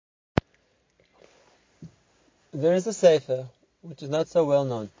There is a sefer which is not so well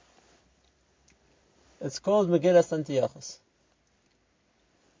known. It's called Megillas Antiochus,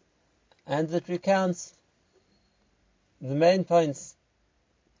 and it recounts the main points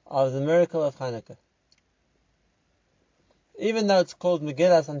of the miracle of Hanukkah. Even though it's called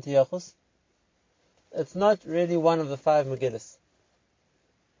Megillas Antiochus, it's not really one of the 5 Megillas,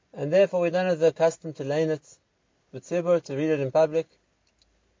 and therefore we don't have the custom to learn it with tzibur, to read it in public.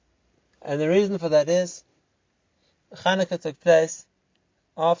 And the reason for that is Hanukkah took place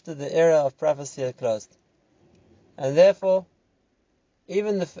after the era of prophecy had closed, and therefore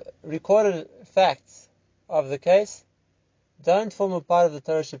even the recorded facts of the case don't form a part of the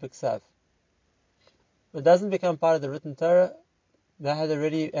Torah Shebiksav. It doesn't become part of the written Torah that had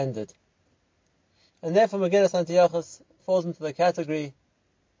already ended. And therefore Megillas Antiochus falls into the category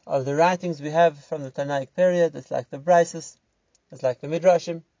of the writings we have from the Tanaic period. It's like the Brises, it's like the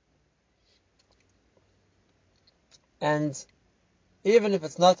Midrashim. And even if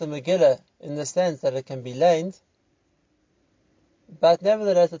it's not a Megillah in the sense that it can be learned, but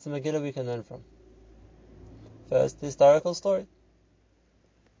nevertheless it's a Megillah we can learn from. First, the historical story.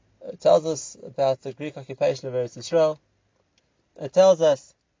 It tells us about the Greek occupation of Eretz Yisrael. It tells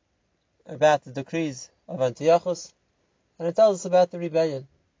us about the decrees of Antiochus, and it tells us about the rebellion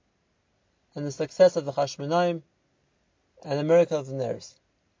and the success of the Hashmonaim and the miracle of the Neres,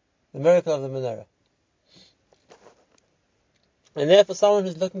 the miracle of the menorah. And therefore someone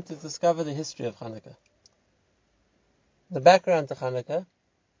who's looking to discover the history of Hanukkah, the background to Hanukkah,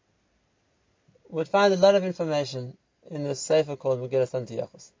 would find a lot of information in this sefer called Megillas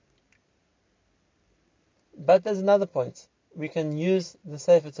Antiochus. But there's another point we can use the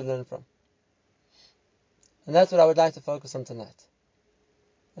sefer to learn from. And that's what I would like to focus on tonight.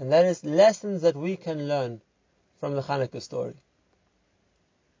 And that is lessons that we can learn from the Hanukkah story.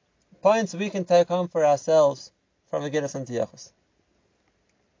 Points we can take home for ourselves from Megillas Antiochus.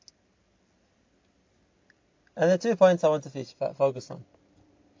 And the 2 points I want to focus on.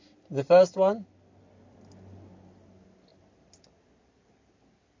 The first one,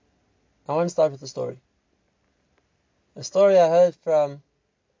 I want to start with a story. A story I heard from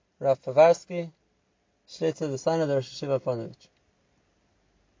Rav Povarsky, Shlita, the son of the Rosh Yeshiva Ponovich.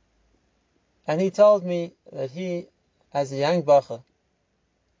 And he told me that he, as a young bacher,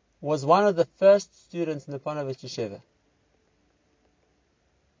 was one of the first students in the Ponovich Yeshiva.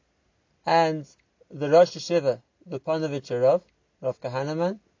 And the Rosh Yeshiva, the Ponovich Rav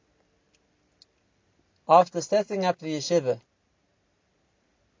Kahanaman, after setting up the yeshiva,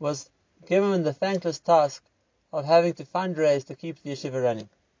 was given the thankless task of having to fundraise to keep the yeshiva running.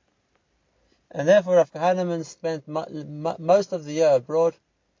 And therefore Rav Kahanaman spent most of the year abroad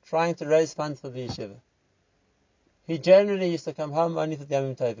trying to raise funds for the yeshiva. He generally used to come home only for the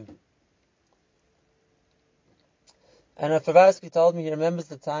Yomim Tovim. And Rav Povarsky told me he remembers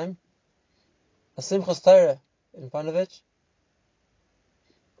the time, a Simchas Torah in Ponovich,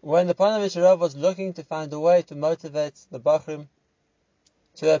 when the Ponovich Rav was looking to find a way to motivate the Bachrim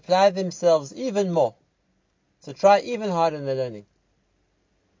to apply themselves even more, to try even harder in their learning.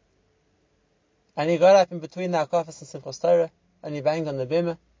 And he got up in between the Akafas and Simchas Torah, and he banged on the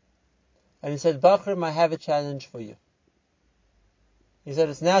bimah, and he said, Bachrim, I have a challenge for you. He said,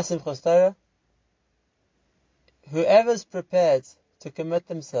 it's now Simchas Torah. Whoever's prepared to commit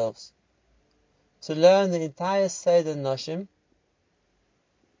themselves to learn the entire Seder Noshim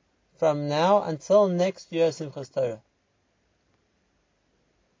from now until next year Simchas Torah,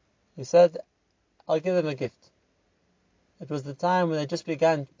 he said, I'll give them a gift. It was the time when they just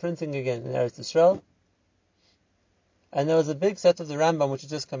began printing again in Eretz Yisrael, and there was a big set of the Rambam which had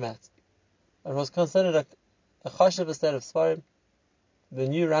just come out. It was considered a chashuv set of Sfarim, the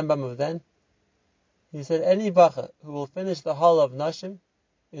new Rambam of then. He said, any bacher who will finish the whole of Noshim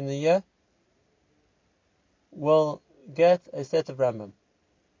in the year will get a set of Rambam.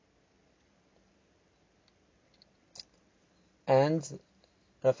 And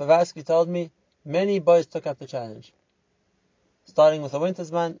Rav Povarsky told me many boys took up the challenge. Starting with the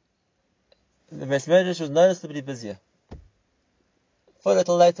Wintersman, the Beis Medrash was noticeably busier. For a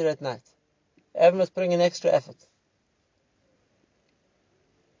little later at night. Everyone was putting in extra effort.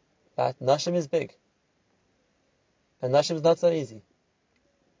 But Noshim is big. And Noshim is not so easy.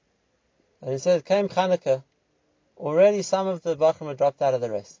 And he said, it came Chanukah, already some of the Bachrim had dropped out of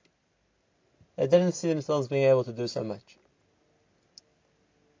the race. They didn't see themselves being able to do so much.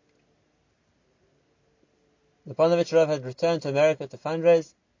 The Ponovich Rav had returned to America to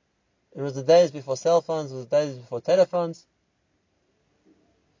fundraise. It was the days before cell phones, it was the days before telephones.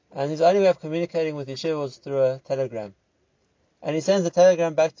 And his only way of communicating with Yeshiva was through a telegram. And he sends a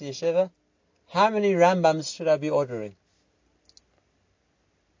telegram back to Yeshiva, how many Rambams should I be ordering?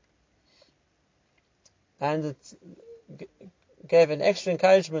 And it gave an extra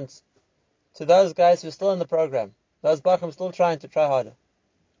encouragement to those guys who are still in the program, those Bachim still trying to try harder.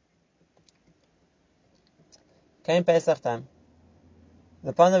 Came Pesach time.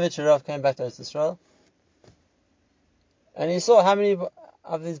 The Panovich Rav came back to Israel, and he saw how many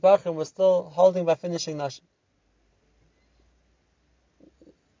of these Bachim were still holding by finishing Nashim.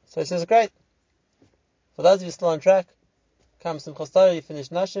 So he says, great. For those of you still on track, come Simchas Torah, you finish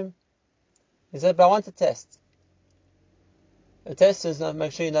Nashim. He said, but I want a test. A test is not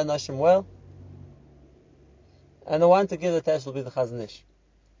make sure you know Nashim well. And the one to give the test will be the Chazon Ish.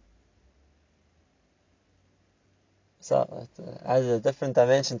 So it adds a different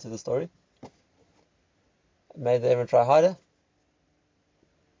dimension to the story. It made everyone try harder.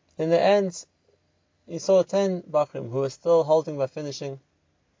 In the end, he saw 10 Bachrim who were still holding by finishing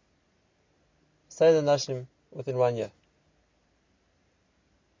Seder Nashim within 1 year.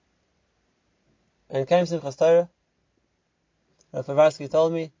 And came Simchas Torah. Rav Favarsky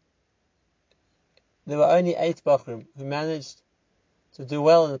told me there were only 8 Bachrim who managed to do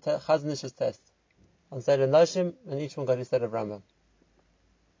well in the Chazon Ish's test on Seder Nashim, and each one got his set of Rambam.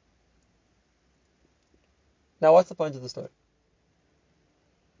 Now, what's the point of the story?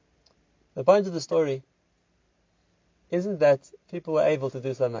 The point of the story isn't that people were able to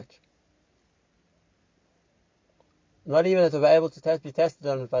do so much. Not even that they were able to be tested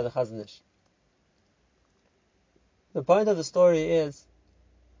on by the Chazon Ish. The point of the story is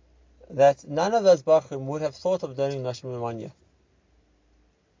that none of those Bachrim would have thought of learning Nashim in 1 year.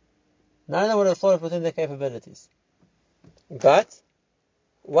 None of them would have thought of within their capabilities. But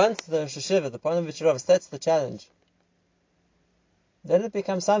once the Rosh Hashiva, the Panovich Rav, sets the challenge, then it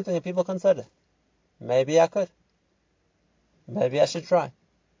becomes something that people consider. Maybe I could. Maybe I should try.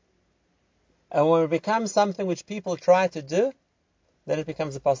 And when it becomes something which people try to do, then it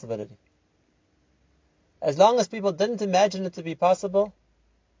becomes a possibility. As long as people didn't imagine it to be possible,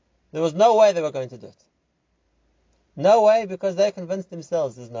 there was no way they were going to do it. No way, because they convinced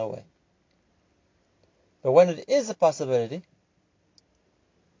themselves there's no way. But when it is a possibility,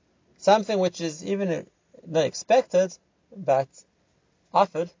 something which is even not expected, but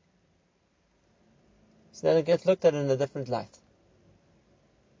offered, so then it gets looked at in a different light.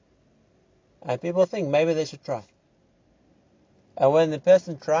 And people think maybe they should try. And when the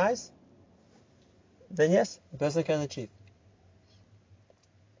person tries, then yes, the person can achieve.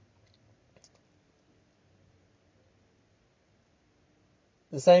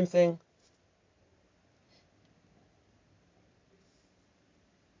 The same thing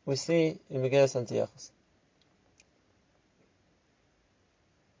we see in Megillas Antiochus.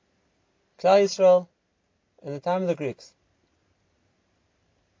 Klal Yisrael, in the time of the Greeks,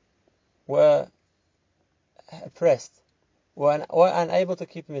 were oppressed, were unable to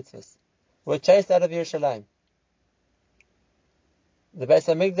keep mitzvahs, were chased out of Yerushalayim. The Beis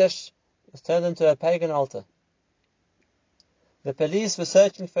HaMikdash was turned into a pagan altar. The police were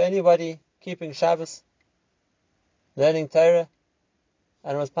searching for anybody keeping Shabbos, learning Torah,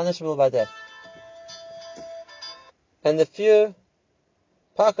 and was punishable by death. And the few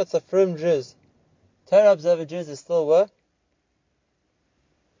pockets of frum Jews, Torah observant Jews there still were,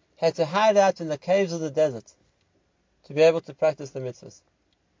 had to hide out in the caves of the desert to be able to practice the mitzvahs.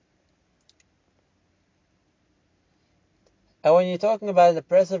 And when you're talking about an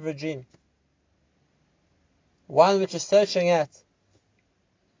oppressive regime, one which is searching at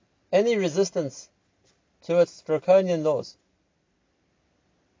any resistance to its draconian laws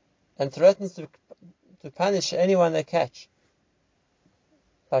and threatens to punish anyone they catch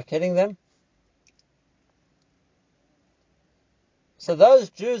by killing them, so those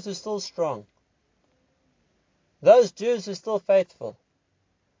Jews who are still strong, those Jews who are still faithful,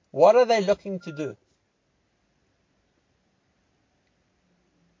 what are they looking to do?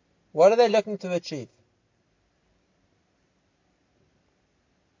 What are they looking to achieve?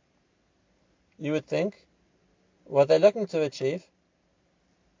 You would think what they're looking to achieve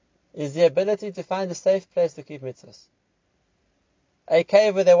is the ability to find a safe place to keep mitzvahs. A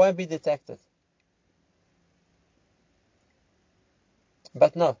cave where they won't be detected.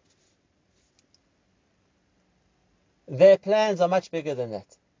 But no. Their plans are much bigger than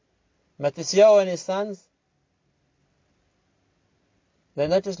that. Matisyahu and his sons, they're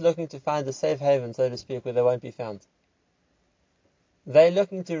not just looking to find a safe haven, so to speak, where they won't be found. They're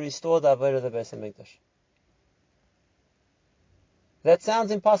looking to restore the avodah of the Beis HaMikdash. That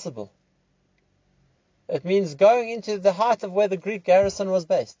sounds impossible. It means going into the heart of where the Greek garrison was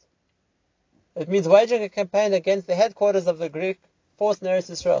based. It means waging a campaign against the headquarters of the Greek force in Eretz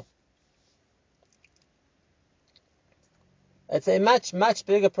Yisrael. It's a much, much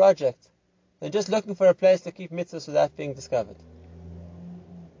bigger project than just looking for a place to keep mitzvahs without being discovered.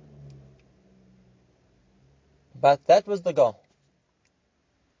 But that was the goal.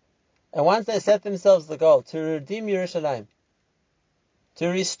 And once they set themselves the goal to redeem Yerushalayim, to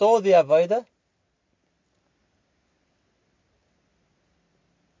restore the Avodah,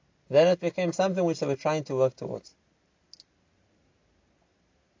 then it became something which they were trying to work towards.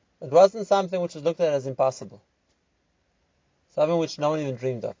 It wasn't something which was looked at as impossible. Something which no one even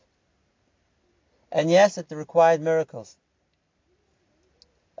dreamed of. And yes, it required miracles.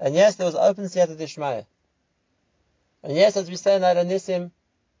 And yes, there was open siyata d'shmaya. And yes, as we say in Nissim,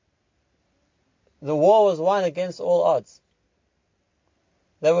 the war was won against all odds.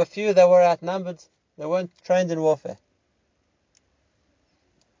 There were few that were outnumbered, they weren't trained in warfare.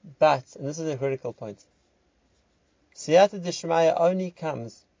 But, and this is a critical point, siyata d'shmaya only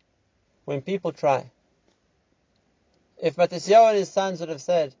comes when people try. If Matisyahu and his sons would have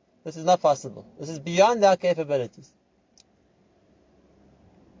said, this is not possible, this is beyond our capabilities,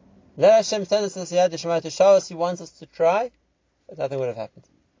 let Hashem send us the siyata d'shmaya to show us He wants us to try, but nothing would have happened.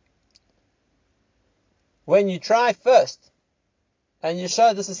 When you try first, and you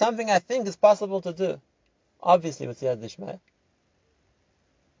show this is something I think is possible to do, obviously with siyata d'shmaya.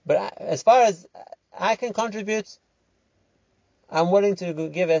 But as far as I can contribute, I'm willing to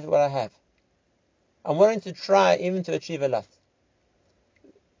give it what I have. I'm willing to try even to achieve a lot.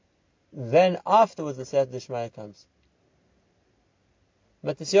 Then afterwards the siyata d'shmaya comes.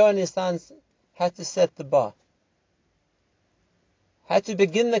 Matisyahu and his sons had to set the bar, had to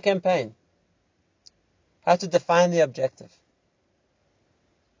begin the campaign, had to define the objective.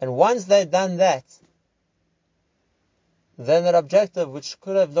 And once they'd done that, then that objective, which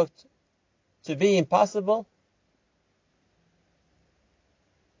could have looked to be impossible,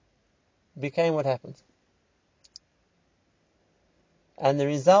 became what happened. And the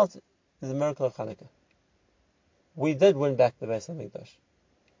result is the miracle of Hanukkah. We did win back the Beis HaMikdash.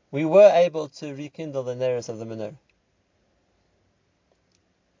 We were able to rekindle the nearest of the menorah.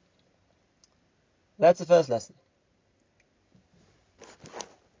 That's the first lesson.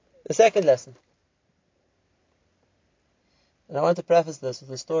 The second lesson, and I want to preface this with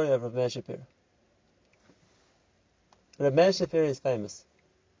the story of Rav Meir Shapiro. Rav Meir Shapiro is famous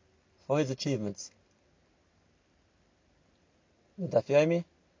for his achievements. The Daf Yomi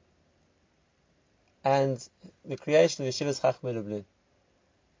and the creation of Yeshivas Chachmei Lublin,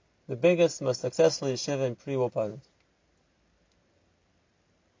 the biggest, most successful yeshiva in pre-war Poland.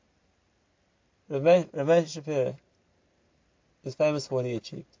 Rav Meir Shapiro is famous for what he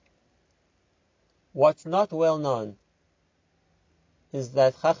achieved. What's not well known is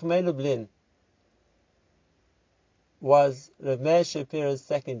that Chachmei Lublin was Rav Meir Shapiro's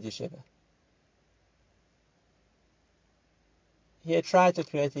second yeshiva. He had tried to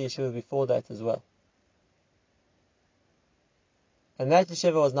create a yeshiva before that as well. And that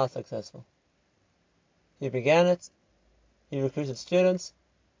yeshiva was not successful. He began it, he recruited students,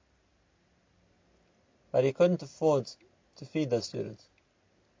 but he couldn't afford to feed those students.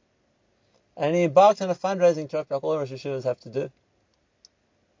 And he embarked on a fundraising trip like all Rosh Yeshivas have to do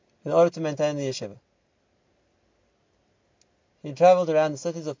in order to maintain the yeshiva. He traveled around the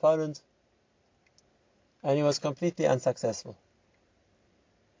cities of Poland and he was completely unsuccessful.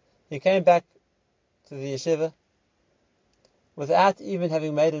 He came back to the yeshiva without even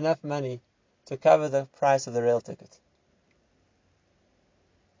having made enough money to cover the price of the rail ticket.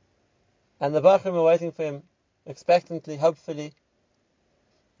 And the Bachrim were waiting for him expectantly, hopefully.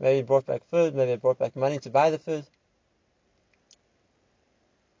 Maybe he brought back food, maybe he brought back money to buy the food.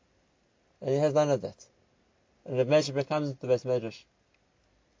 And he has none of that. And Rav Meir Shapiro comes into the Beis Medrash.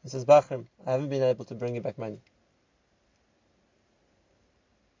 He says, Bachrim, I haven't been able to bring you back money.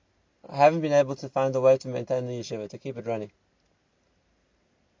 I haven't been able to find a way to maintain the yeshiva, to keep it running.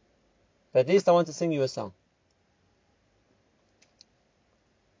 But at least I want to sing you a song.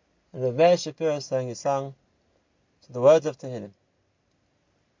 And Rav Meir Shapiro sang a song to the words of Tehillim.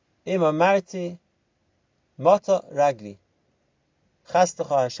 Im amarti moto ragli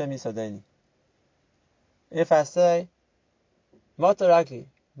chastecha Hashem yisodeni. If I say, moto ragli,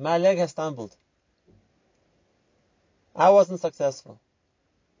 my leg has stumbled, I wasn't successful,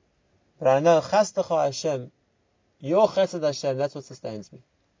 but I know chastecha Hashem, your chesed Hashem, that's what sustains me.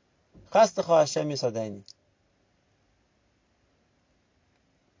 Chastecha Hashem yisodeni.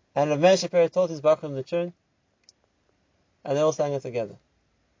 And Rav Meir Shapiro taught his Bachrim the tune, and they all sang it together.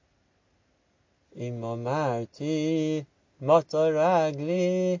 Im amarti moto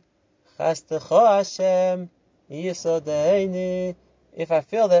ragli chastecha Hashem yisodeni. If I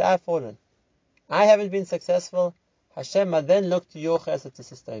feel that I've fallen, I haven't been successful, Hashem, I then look to your chesed to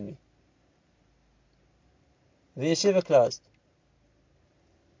sustain me. The yeshiva closed.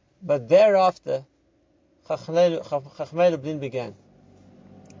 But thereafter, Chachmei Lublin began.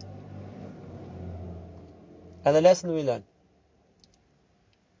 And the lesson we learn.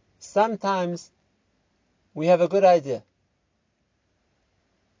 Sometimes we have a good idea.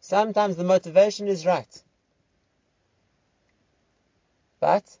 Sometimes the motivation is right.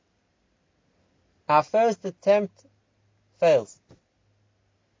 But our first attempt fails.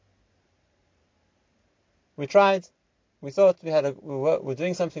 We tried, we thought we were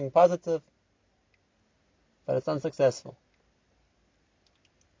doing something positive, but it's unsuccessful.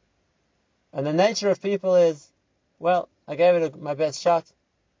 And the nature of people is, well, I gave it my best shot.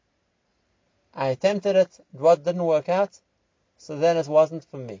 I attempted it, it didn't work out, so then it wasn't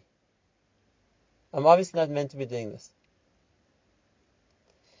for me. I'm obviously not meant to be doing this.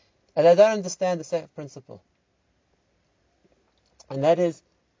 And I don't understand the second principle. And that is,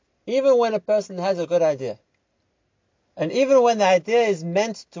 even when a person has a good idea, and even when the idea is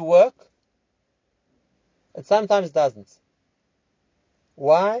meant to work, it sometimes doesn't.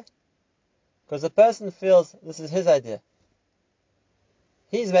 Why? Because the person feels this is his idea.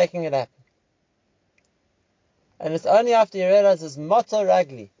 He's making it happen. And it's only after he realizes, Moto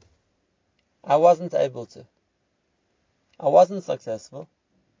Ragli, I wasn't able to. I wasn't successful.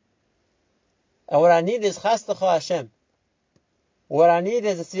 And what I need is Chas L'cha Hashem. What I need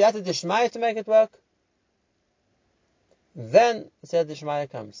is a Siyata Dishmaya to make it work. Then the Siyata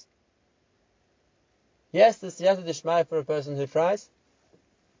Dishmaya comes. Yes, the Siyata Dishmaya for a person who tries.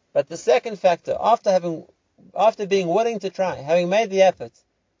 But the second factor, after being willing to try, having made the effort,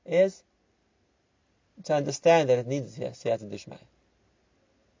 is to understand that it needs Siyata Dishmaya.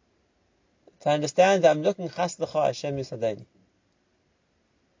 To understand that I'm looking Chas L'cha Hashem Yisadeini.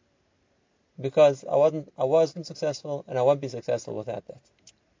 Because I wasn't successful, and I won't be successful without that.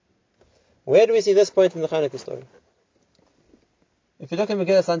 Where do we see this point in the Chanukah story? If you look at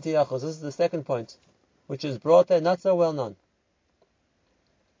Megillas Antiochos, this is the second point, which is brought there, not so well known.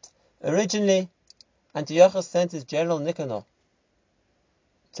 Originally, Antiochus sent his general Nicanor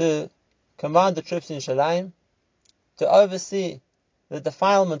to command the troops in Shalayim, to oversee the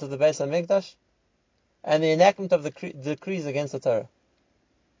defilement of the Beis HaMikdash, and the enactment of the decrees against the Torah.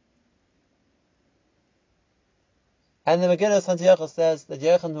 And the Megillah Antiochus says that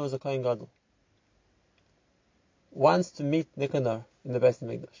Yechon, who was a Kohen Gadol, wants to meet Nicanor in the Beis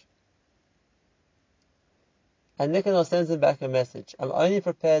HaMikdash. And Nicanor sends him back a message. I'm only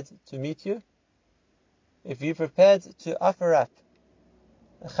prepared to meet you if you're prepared to offer up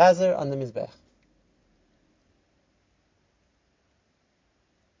a chazer on the Mizbech.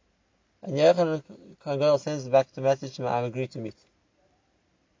 And Yechon Kohen Gadol sends back the message to him, I've agreed to meet.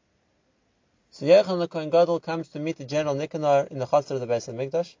 So Yechon the Kohen Gadol comes to meet the general Nicanor in the Chatzar of the Beis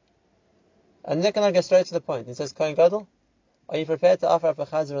HaMikdash. And Nicanor gets straight to the point. He says, Kohen Gadol, are you prepared to offer up a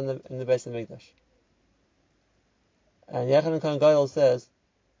chazer in the Beis HaMikdash? And Yechon Kohen Gadol says,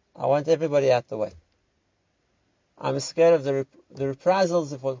 I want everybody out the way. I'm scared of the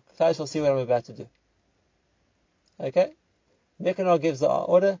reprisals if Klal will see what I'm about to do. Okay? Nicanor gives the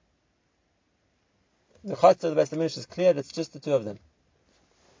order. The Chatzar of the Beis HaMikdash is cleared, it's just the two of them.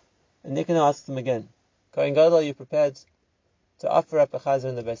 And Nicanor asks him again, Kohen Gadol, are you prepared to offer up a chazer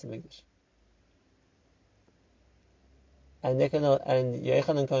in the Beis HaMikdash? And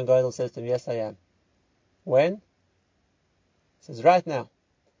Yochanan Kohen Gadol says to him, yes, I am. When? He says, right now.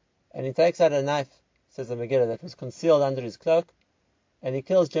 And he takes out a knife, says the Megillah, that was concealed under his cloak, and he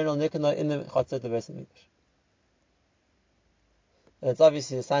kills General Nicanor in the Chatzar of the Beis HaMikdash. And it's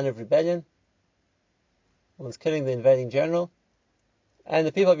obviously a sign of rebellion. One's killing the invading general. And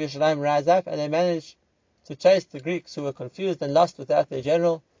the people of Yerushalayim rise up, and they manage to chase the Greeks who were confused and lost without their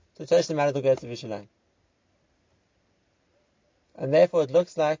general, to chase them out of the gates of Yerushalayim. And therefore it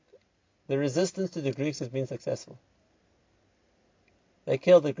looks like the resistance to the Greeks has been successful. They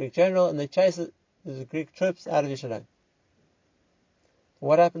kill the Greek general and they chase the Greek troops out of Yerushalayim.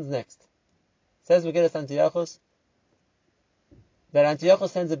 What happens next? It says Megillas Antiochos that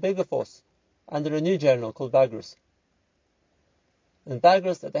Antiochus sends a bigger force under a new general called Bagrus. And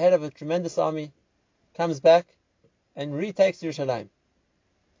Bagrus, at the head of a tremendous army, comes back and retakes Yerushalayim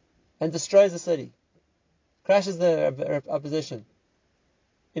and destroys the city, crashes the opposition,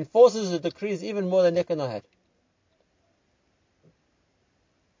 enforces the decrees even more than Nicanor had.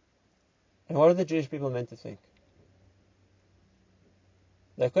 And what are the Jewish people meant to think?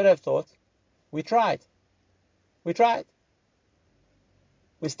 They could have thought, we tried. We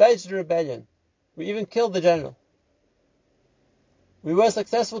staged a rebellion. We even killed the general. We were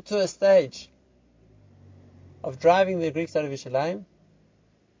successful to a stage. of driving the Greeks out of Yerushalayim,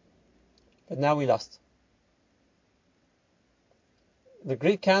 but now we lost. The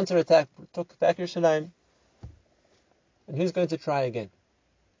Greek counterattack took back Yerushalayim, and who's going to try again?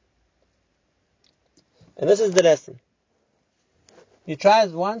 And this is the lesson. You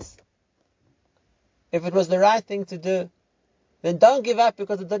tried once. If it was the right thing to do, then don't give up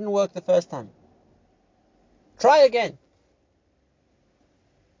because it didn't work the first time. Try again.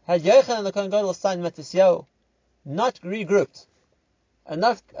 Had Yochanan the Kohen Gadol's son Matisyahu not regrouped and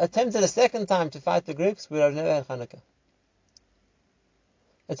not attempted a second time to fight the Greeks, we would have never had Hanukkah.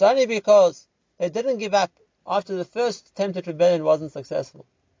 It's only because they didn't give up after the first attempt at rebellion wasn't successful.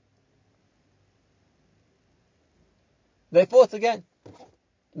 They fought again.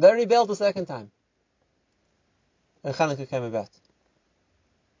 They rebelled the second time. And Hanukkah came about.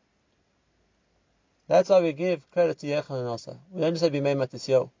 That's why we give credit to Yochanan also. We don't just say B'mei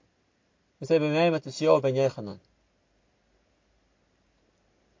Matisyahu. We say B'mei Matisyahu ben Yochanan.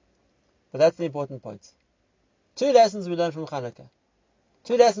 But that's the important point. Two lessons we learn from Hanukkah.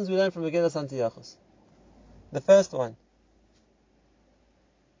 Two lessons we learn from Megillas Antiochus. The first one.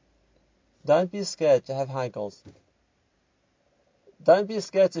 Don't be scared to have high goals. Don't be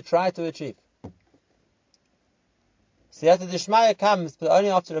scared to try to achieve. Siyata Dishmaya comes, but only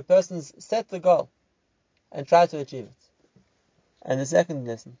after a person's set the goal and try to achieve it. And the second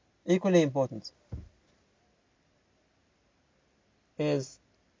lesson, equally important, is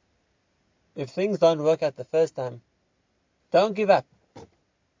if things don't work out the first time, don't give up.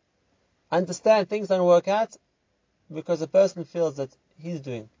 Understand things don't work out because a person feels that he's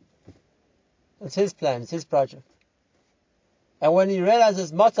doing. It's his plan, it's his project. And when he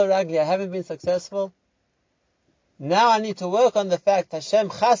realizes, Mata Ragli, I haven't been successful, now I need to work on the fact, Hashem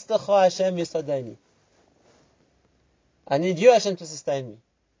chastecha, Hashem yisadeni. I need you, Hashem, to sustain me.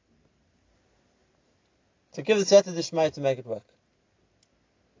 To give the Siyata Dishmaya to make it work.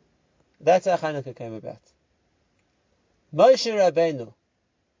 That's how Hanukkah came about. Moshe Rabbeinu,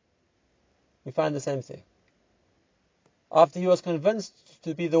 we find the same thing. After he was convinced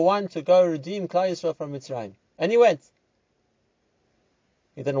to be the one to go redeem Klal Yisrael from Mitzrayim. And he went.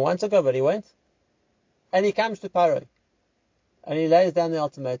 He didn't want to go, but he went. And he comes to Paro. And he lays down the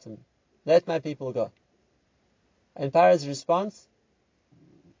ultimatum. Let my people go. And Paro's response,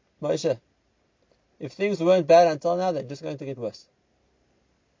 Moshe, if things weren't bad until now, they're just going to get worse.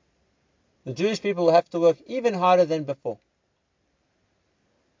 The Jewish people will have to work even harder than before.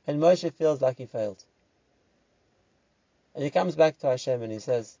 And Moshe feels like he failed. And he comes back to Hashem and he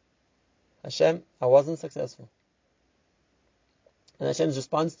says, Hashem, I wasn't successful. And Hashem's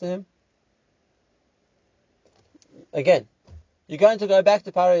response to him, again, you're going to go back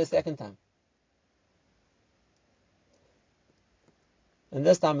to Paro a second time. And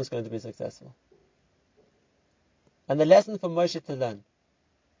this time it's going to be successful. And the lesson for Moshe to learn,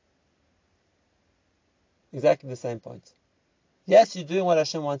 exactly the same point. Yes, you're doing what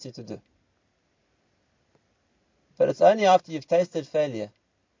Hashem wants you to do. But it's only after you've tasted failure,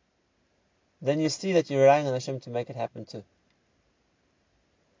 then you see that you're relying on Hashem to make it happen too.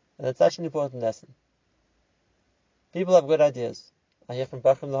 And it's such an important lesson. People have good ideas. I hear from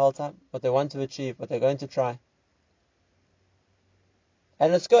Bachram the whole time, what they want to achieve, what they're going to try.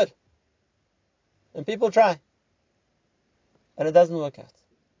 And it's good. And people try. And it doesn't work out.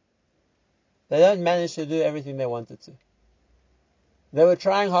 They don't manage to do everything they wanted to. They were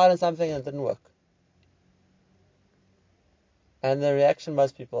trying hard on something and it didn't work. And the reaction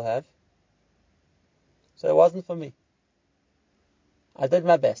most people have, so it wasn't for me. I did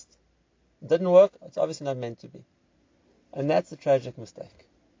my best. It didn't work, it's obviously not meant to be. And that's a tragic mistake.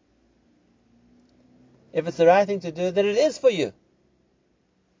 If it's the right thing to do, then it is for you.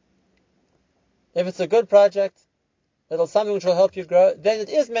 If it's a good project, it's something which will help you grow, then it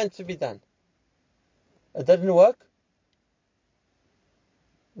is meant to be done. It didn't work,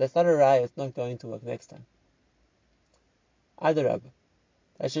 that's not a raya, it's not going to work next time. Adarabba.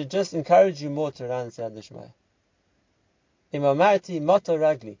 I should just encourage you more to rely on Siyata Dishmaya. Imamarti moto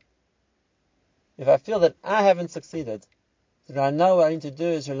ragli. If I feel that I haven't succeeded, then I know what I need to do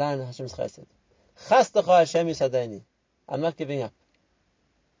is rely on Hashem's chesed. Chastecha Hashem yisadeni. I'm not giving up.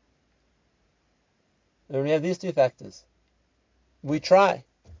 And when we have these two factors, we try.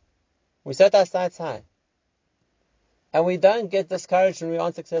 We set our sights high. And we don't get discouraged when we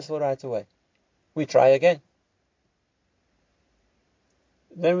aren't successful right away. We try again.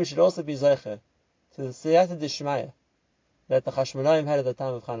 Then we should also be zeicher to the Siyata Dishmaya that the Chashmonaim had at the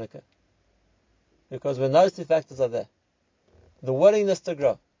time of Hanukkah. Because when those two factors are there, the willingness to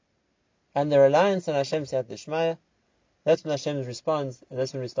grow and the reliance on Hashem's Siyata Dishmaya, that's when Hashem responds, and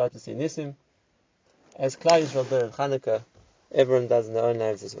that's when we start to see Nisim. as Klal Yisrael do in Hanukkah, everyone does in their own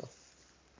names as well.